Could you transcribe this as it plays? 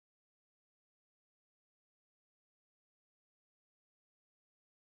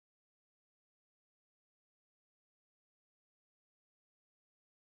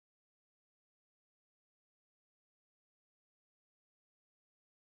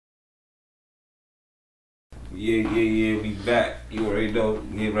Yeah, we back. You already know.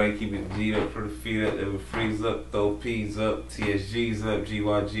 Get right, keep it G'd up, put the feet up, never freeze up, throw P's up, TSG's up,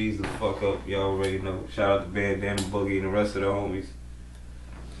 GYG's the fuck up. Y'all already know. Shout out to Bandana Boogie and the rest of the homies.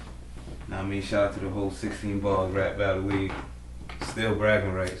 Now I mean, shout out to the whole 16 Bars Rap Battle League. Still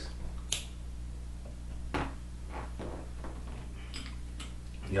bragging rights.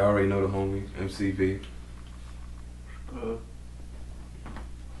 Y'all already know the homies, MCV.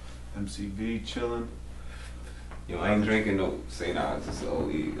 MCV chilling. Yo, I ain't drinking no St. Ives, it's OE.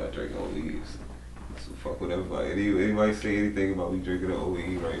 I drink OEs. So fuck with everybody. Anybody say anything about me drinking an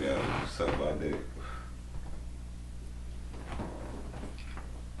OE right now, suck my dick.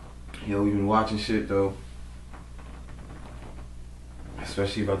 Yo, we been watching shit though.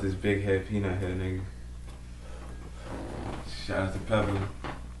 Especially about this big head peanut head nigga. Shout out to Pepper.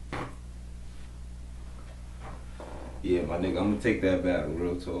 Yeah, my nigga, I'm gonna take that battle,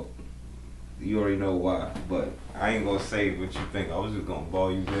 real talk. You already know why, but I ain't gonna say what you think. I was just gonna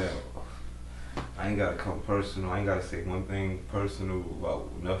ball you down. I ain't gotta come personal. I ain't gotta say one thing personal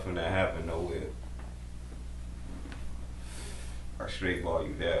about nothing that happened nowhere. I straight ball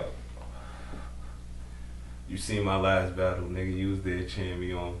you down. You seen my last battle, nigga. You was there cheering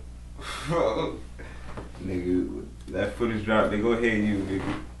me on. Nigga, that footage dropped. They go ahead, you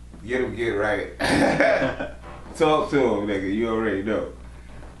nigga. Get right. Talk to him, nigga. You already know.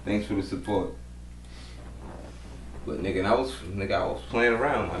 Thanks for the support. But nigga, I was playing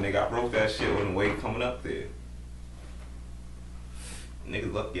around, my nigga. I broke that shit on the way coming up there.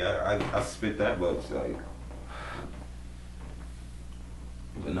 Nigga, lucky I spit that much, like.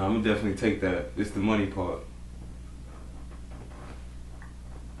 But no, I'm gonna definitely take that. It's the money part.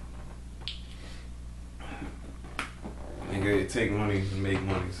 Nigga, it take money to make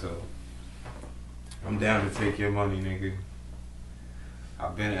money, so I'm down to take your money, nigga.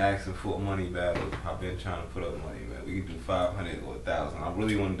 I've been asking for a money battle. I've been trying to put up money, man. We could do 500 or 1,000. I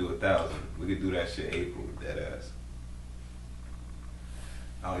really want to do 1,000. We could do that shit April with that ass.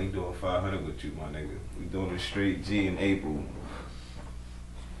 I ain't doing 500 with you, my nigga. We doing a straight G in April.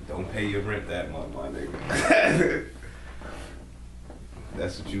 Don't pay your rent that much, my nigga.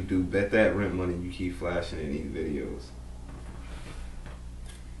 That's what you do. Bet that rent money you keep flashing in these videos.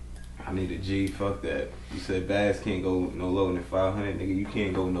 I need a G, fuck that. You said Bass can't go no lower than 500, nigga. You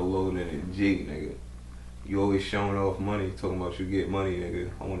can't go no lower than a G, nigga. You always showing off money, talking about you get money, nigga.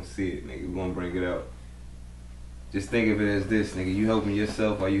 I want to see it, nigga. We gonna bring it out. Just think of it as this, nigga. You helping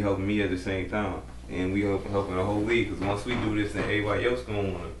yourself while you helping me at the same time. And we helping the whole league. Because once we do this, then everybody else gonna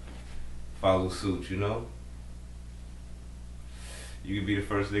want to follow suit, you know? You could be the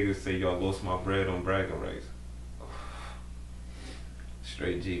first nigga to say, y'all lost my bread on bragging rights.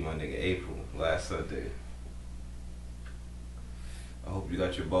 Straight G, my nigga, April, last Sunday. I hope you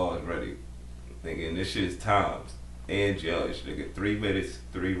got your bars ready. Nigga, and this shit is times and judged, nigga. 3 minutes,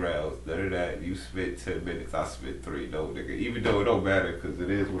 3 rounds. None of that. You spit 10 minutes, I spit 3. No, nigga. Even though it don't matter, because it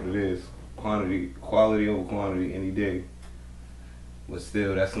is what it is. Quality over quantity any day. But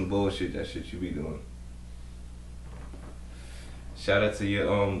still, that's some bullshit, that shit you be doing. Shout out to your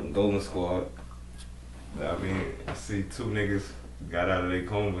Golden Squad. I mean, I see 2 niggas got out of their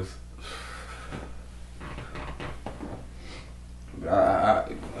comas. But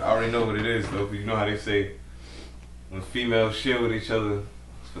I already know what it is though, 'cause you know how they say when females chill with each other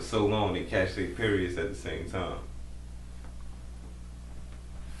for so long they catch their periods at the same time.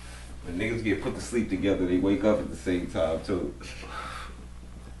 When niggas get put to sleep together, they wake up at the same time too.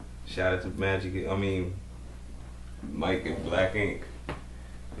 Shout out to Mike and Black Ink.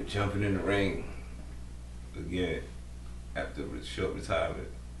 They're jumping in the ring again after a short retirement.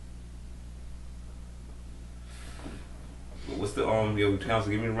 But what's the yo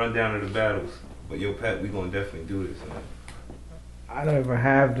council? Give me a rundown of the battles. But yo Pat, we gonna definitely do this, man. I don't even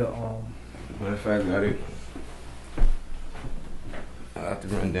have the Matter of fact, got it. I got the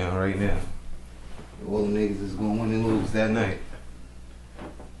rundown right now. All the niggas is gonna win and lose that night.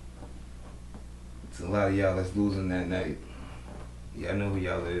 It's a lot of y'all that's losing that night. Y'all know who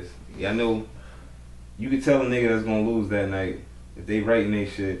y'all is. Y'all know. You can tell a nigga that's gonna lose that night if they writing their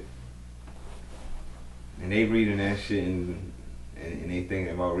shit and they reading that shit and they thinking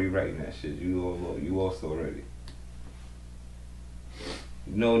about rewriting that shit. You lost already.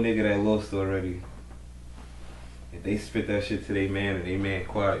 You know a nigga that lost already. If they spit that shit to their man and they man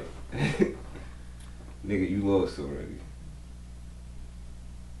quiet, nigga, you lost already.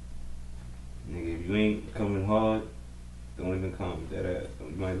 Nigga, if you ain't coming hard, don't even come. That ass.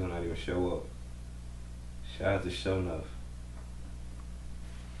 You might as well not even show up. Shout out to Show Enough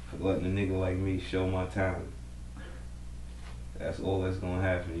for letting a nigga like me show my talent. That's all that's gonna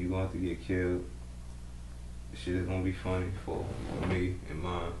happen. You gonna have to get killed. This shit is gonna be funny for me and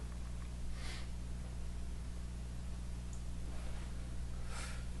mine.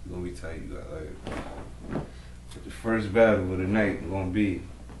 It's gonna be tight. You got like the first battle of the night gonna be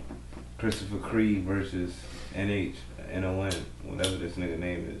Christopher Creed versus NH, NON, whatever this nigga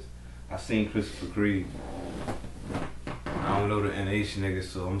name is. I seen Christopher Creed. I don't know the NH nigga,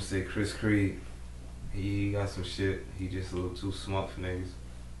 so I'm gonna say Chris Creed. He got some shit. He just a little too smart for niggas.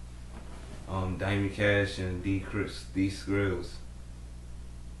 Diamond Cash and D Skrills.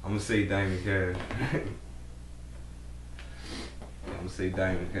 I'm gonna say Diamond Cash. I'm gonna say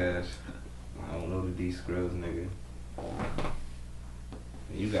Diamond Cash. I don't know the D Skrills nigga.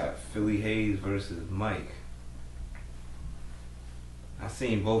 And you got Philly Hayes versus Mike. I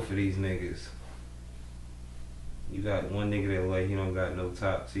seen both of these niggas. You got one nigga that like he don't got no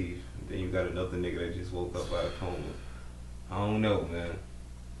top teeth. Then you got another nigga that just woke up out of coma. I don't know, man.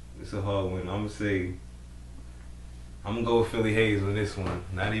 It's a hard one. I'm gonna go with Philly Hayes on this one.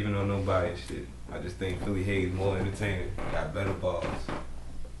 Not even on no bias shit. I just think Philly Hayes more entertaining. Got better balls.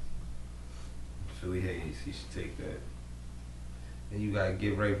 Philly Hayes, he should take that. Then you got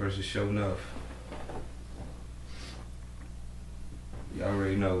Get Right versus Show Enough. You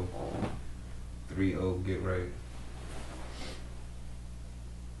already know. 3-0 Get Right.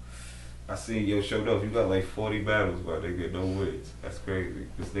 I seen Yo Show Enough. You got like 40 battles, but they get no wins. That's crazy.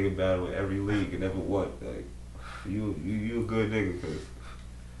 This nigga battle in every league and never won. Like, you a good nigga, cause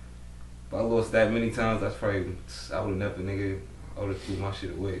if I lost that many times, that's probably I would've never nigga. I would've threw my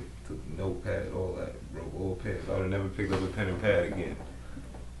shit away. Took notepad, all that, broke all pens. I would've never picked up a pen and pad again.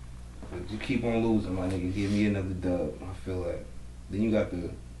 But you keep on losing, my nigga. Give me another dub. I feel that. Then you got the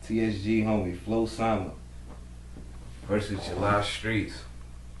TSG homie Flo Sama versus July Streets.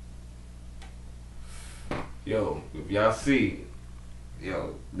 Yo, if y'all see,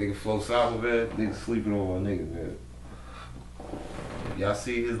 yo, nigga Flo Sama, man, nigga sleeping on my nigga, man. If y'all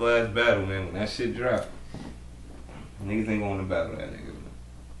see his last battle, man, when that shit dropped, niggas ain't going to battle that nigga, man.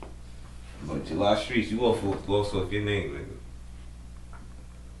 But July Streets, you lost off your name, nigga.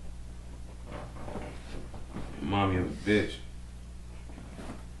 Mommy of a bitch.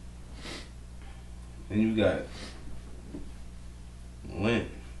 Then you got Lynn.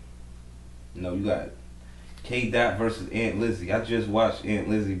 No, you got K-Dot versus Aunt Lizzie. I just watched Aunt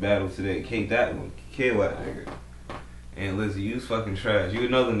Lizzie battle today. K-Dot gonna kill that nigga. Aunt Lizzie, you's fucking trash. You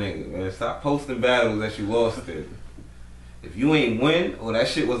another nigga, man. Stop posting battles that you lost in. If you ain't win, or that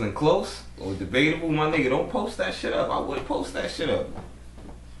shit wasn't close, or debatable, my nigga, don't post that shit up. I would post that shit up.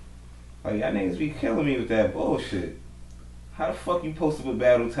 Like, y'all niggas be killing me with that bullshit. How the fuck you post up a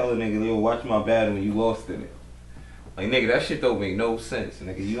battle telling nigga, yo, watch my battle and you lost in it? Like, nigga, that shit don't make no sense,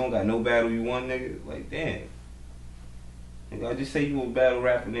 nigga. You don't got no battle you won, nigga. Like, damn. Nigga, I just say you a battle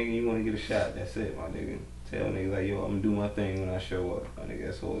rapper, nigga, and you want to get a shot. That's it, my nigga. Tell nigga, like, yo, I'm gonna do my thing when I show up. My nigga,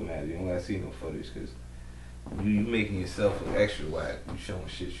 that's all that matters. You don't gotta see no footage, because you making yourself look extra whack. You showing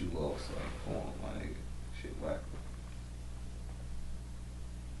shit you lost. Like, come on, my nigga. Shit whack.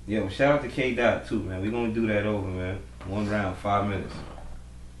 Yo, shout out to K-Dot, too, man. We gonna do that over, man. 1 round, 5 minutes.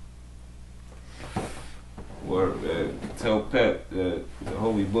 Word, man. Tell Pep that the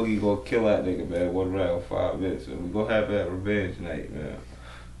homie Boogie gonna kill that nigga, man. 1 round, 5 minutes. And we gonna have that revenge night, man.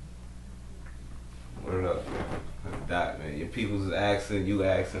 Word up, man. Dot, man. Your people's is asking, you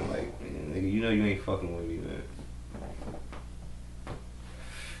asking, like, man, nigga, you know you ain't fucking with me, man.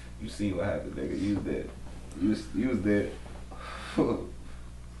 You see what happened, nigga. You was dead. You was dead.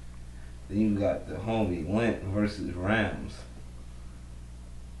 Then you got the homie Lent versus Rams.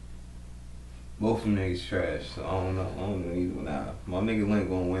 Both of them niggas trash, so I don't know either. Nah, my nigga Lent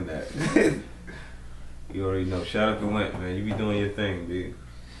gonna win that. You already know. Shout out to Lent, man. You be doing your thing, dude.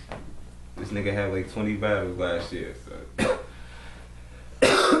 This nigga had like 20 battles last year, so.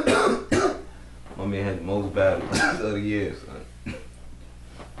 My man had the most battles of the year, son.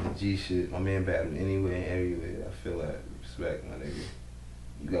 The G shit, my man battled anywhere and everywhere. I feel that. Respect, my nigga.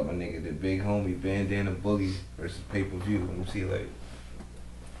 You got my nigga, the big homie, Bandana Boogie versus pay-per-view. Let me see, like,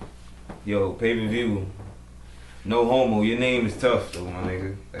 yo, pay-per-view, no homo, your name is tough, though, my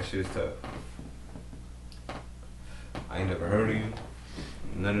nigga. That shit is tough. I ain't never heard of you.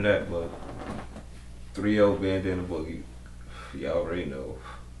 None of that, but 3-0 Bandana Boogie. Y'all already know.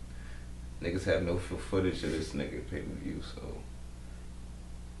 Niggas have no footage of this nigga pay-per-view, so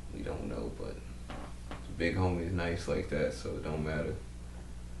we don't know, but the big homie is nice like that, so it don't matter.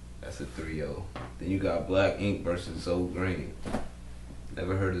 That's a 3-0. Then you got Black Ink versus Zoe Green.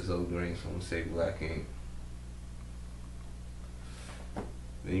 Never heard of Zoe Green, so I'm gonna say Black Ink.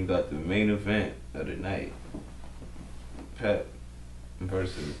 Then you got the main event of the night. Pep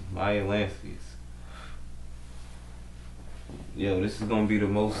versus Maya Lances. Yo, this is gonna be the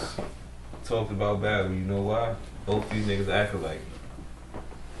most talked about battle. You know why? Both these niggas act alike.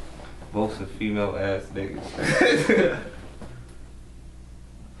 Both some female ass niggas.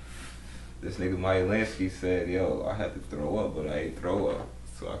 This nigga Maya Lansky said, yo, I had to throw up, but I ain't throw up.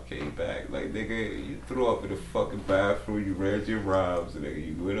 So I came back. Like, nigga, you threw up in the fucking bathroom, you read your rhymes, nigga,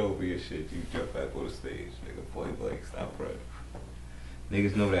 you went over your shit, you jumped back on the stage, nigga, point blank, stop running.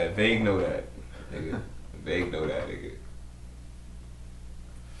 Niggas know that, vague know that, nigga. Vague know that, nigga.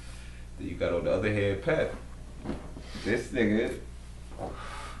 Then you got on the other hand, Pat. This nigga,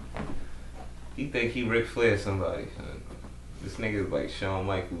 he think he Ric Flair somebody. This nigga is like Shawn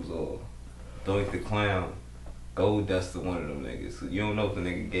Michaels or Doink the Clown, Gold Dust or one of them niggas. So you don't know if the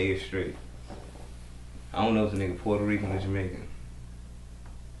nigga gay or straight. I don't know if the nigga Puerto Rican or Jamaican.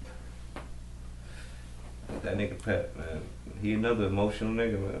 But that nigga Pep, man, he another emotional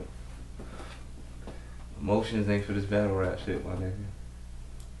nigga, man. Emotions ain't for this battle rap shit, my nigga.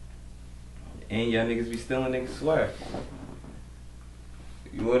 And y'all niggas be stealing niggas swag.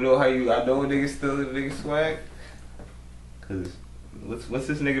 You wanna know how I know a nigga stealing a nigga swag? Cause what's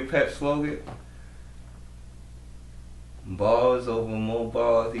this nigga Pep slogan? Bars over more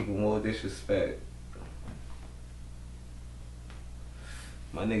bars equal more disrespect.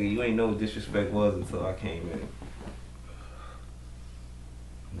 My nigga, you ain't know what disrespect was until I came in.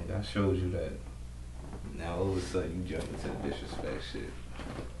 Nigga, I showed you that. Now all of a sudden you jump into the disrespect shit.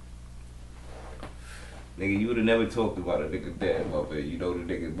 Nigga, you would've never talked about a nigga dad, mother. You know the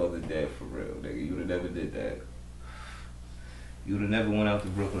nigga mother dead for real, nigga. You would've never did that. You would've never went out to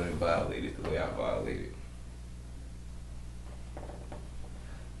Brooklyn and violated the way I violated.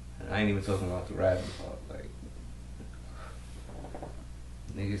 And I ain't even talking about the rapping part, like.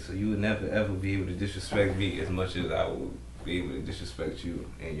 Nigga, so you would never ever be able to disrespect me as much as I would be able to disrespect you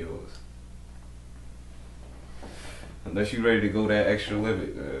and yours. Unless you ready to go that extra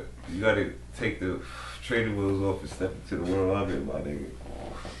limit, you gotta take the training wheels off and step into the world I'm in, my nigga.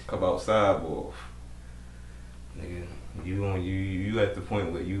 Come outside, boy. Nigga, you at the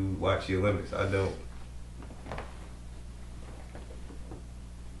point where you watch your limits. I don't.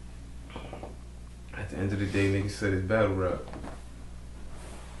 At the end of the day, nigga said it's battle rap.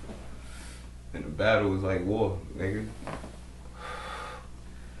 And the battle is like war, nigga.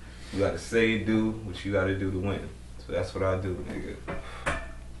 You gotta say and do what you gotta do to win. So that's what I do, nigga.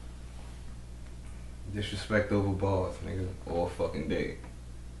 Disrespect over bars, nigga, all fucking day.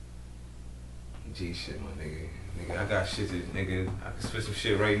 G shit, my nigga. Nigga, I got shit that, nigga, I can spit some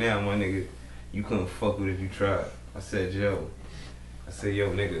shit right now, my nigga. You couldn't fuck with if you tried. I said, yo,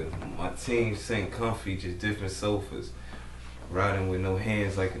 nigga, my team sink comfy, just different sofas. Riding with no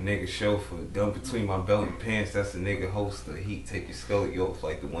hands like a nigga chauffeur. Gun between my belly pants, that's a nigga holster. Heat take your scully off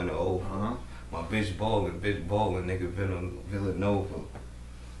like the winter over. My bitch ballin', nigga Villanova.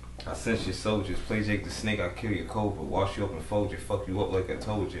 I sense your soldiers, play Jake the Snake, I kill your cobra. Wash you up and fold you, fuck you up like I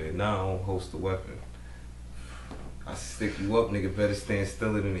told you. And now I don't host a weapon. I stick you up, nigga, better stand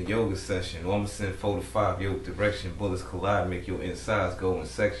stiller than a yoga session. Or I'ma send 4 to 5 yoke direction. Bullets collide, make your insides go in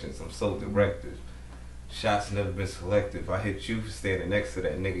sections. I'm so directive. Shots never been selective. I hit you for standing next to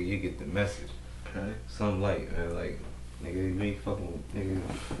that nigga, you get the message. Okay. Something like, man, like, nigga, you ain't fucking with, nigga.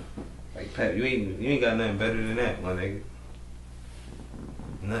 Like, Pat, you ain't got nothing better than that, my nigga.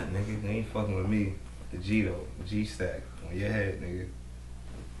 Nothing, nigga. You ain't fucking with me. The G though, the G stack on your head, nigga.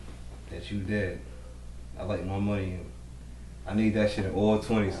 That you dead. I like my money in. I need that shit in all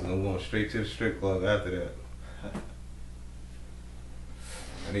 20s, so I'm going straight to the strip club after that.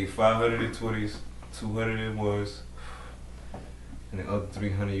 I need 500 in 20s, 200 in ones, and the other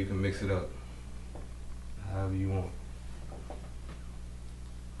 300 you can mix it up. However you want.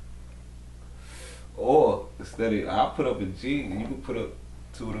 Or instead of, I'll put up a G, you can put up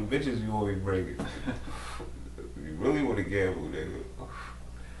 2 of the bitches you always bring it. You really want to gamble, nigga.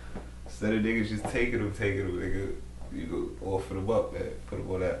 Instead of niggas just taking them, nigga, you go offer them up, man. Put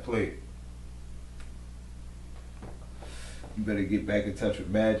them on that plate. You better get back in touch with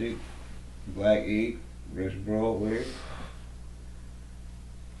Magic, Black Ink, Rich Broadway,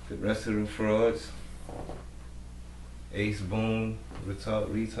 the rest of them frauds, Ace Boone, retard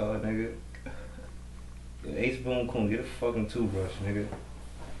nigga. Yo, Ace Boone Koon, get a fucking toothbrush, nigga.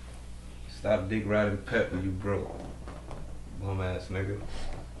 Stop dick riding Pep when you broke. Bum ass nigga.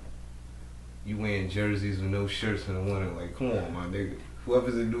 You wearing jerseys with no shirts in the winter, like, come on, my nigga.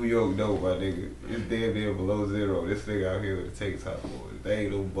 Whoever's in New York know, my nigga. It's damn near below zero. This nigga out here with a tank top on. That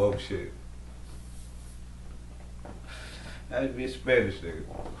ain't no bum shit. That'd be a Spanish nigga.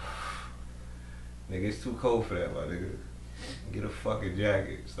 Nigga, it's too cold for that, my nigga. Get a fucking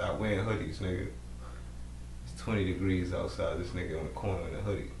jacket. Stop wearing hoodies, nigga. It's 20 degrees outside. This nigga in the corner in a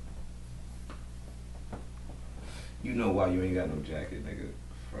hoodie. You know why you ain't got no jacket, nigga.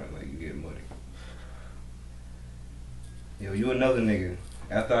 Front like you get money. Yo, you another nigga.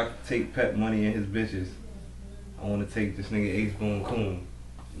 After I take Pep money and his bitches, I wanna take this nigga Ace Boone KOON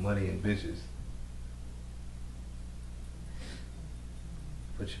money and bitches.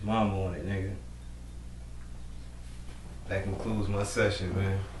 Put your mama on it, nigga. That concludes my session,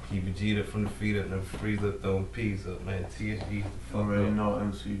 man. Keep it G'd up from the feet up, never freeze up, throwing P's up, man. TSG, the fuck Already up.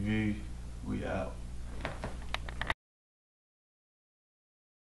 know MCV, we out.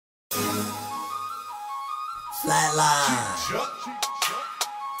 Flatline.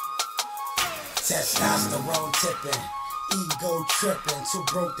 Testosterone tipping, ego tripping, too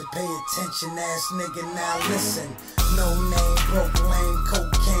broke to pay attention, ass nigga. Now listen, no name, broke lane,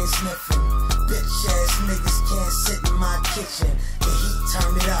 cocaine sniffing. Bitch ass niggas can't sit in my kitchen. The heat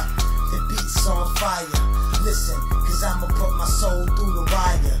turn it up, the beat's on fire. Listen, cause I'ma put my soul through the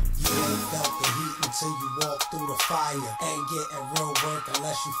wire. You ain't felt the heat until you walk through the fire. Ain't getting real work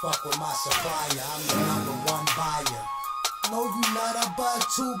unless you fuck with my supplier. I'm the #1 buyer. No, you not about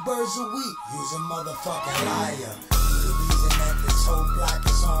 2 birds a week. You's a motherfucking liar. You the reason that this whole block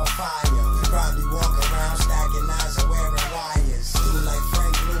is on fire. You probably walk around stacking knives and wearing wires. Do like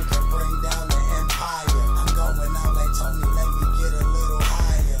Frank Luke and bring down the empire. I'm going out like Tony, let me get a little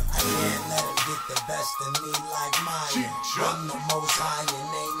higher. I can't let him get the best of me like Maya. I'm the most high and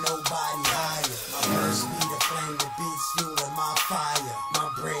ain't nobody higher. My verse be the flame, the beats fueling my fire. My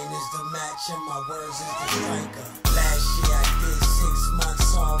brain is the match and my words is the striker. Last year I did 6 months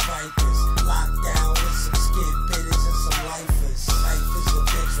on Rikers. Locked down with some skid bitters and some lifers. Life is a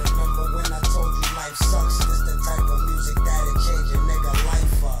bitch, remember when I told you life sucks? This the type of music that'll change a nigga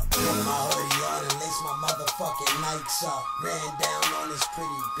life up. Put my hoodie on and lace my motherfucking Nikes up. Ran down on this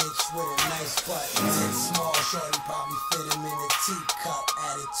pretty bitch with a nice butt. Tits small, shorty probably fit him in a teacup.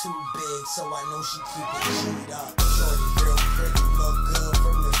 Added too big, so I know she keep it G'd up. Shorty real pretty, look good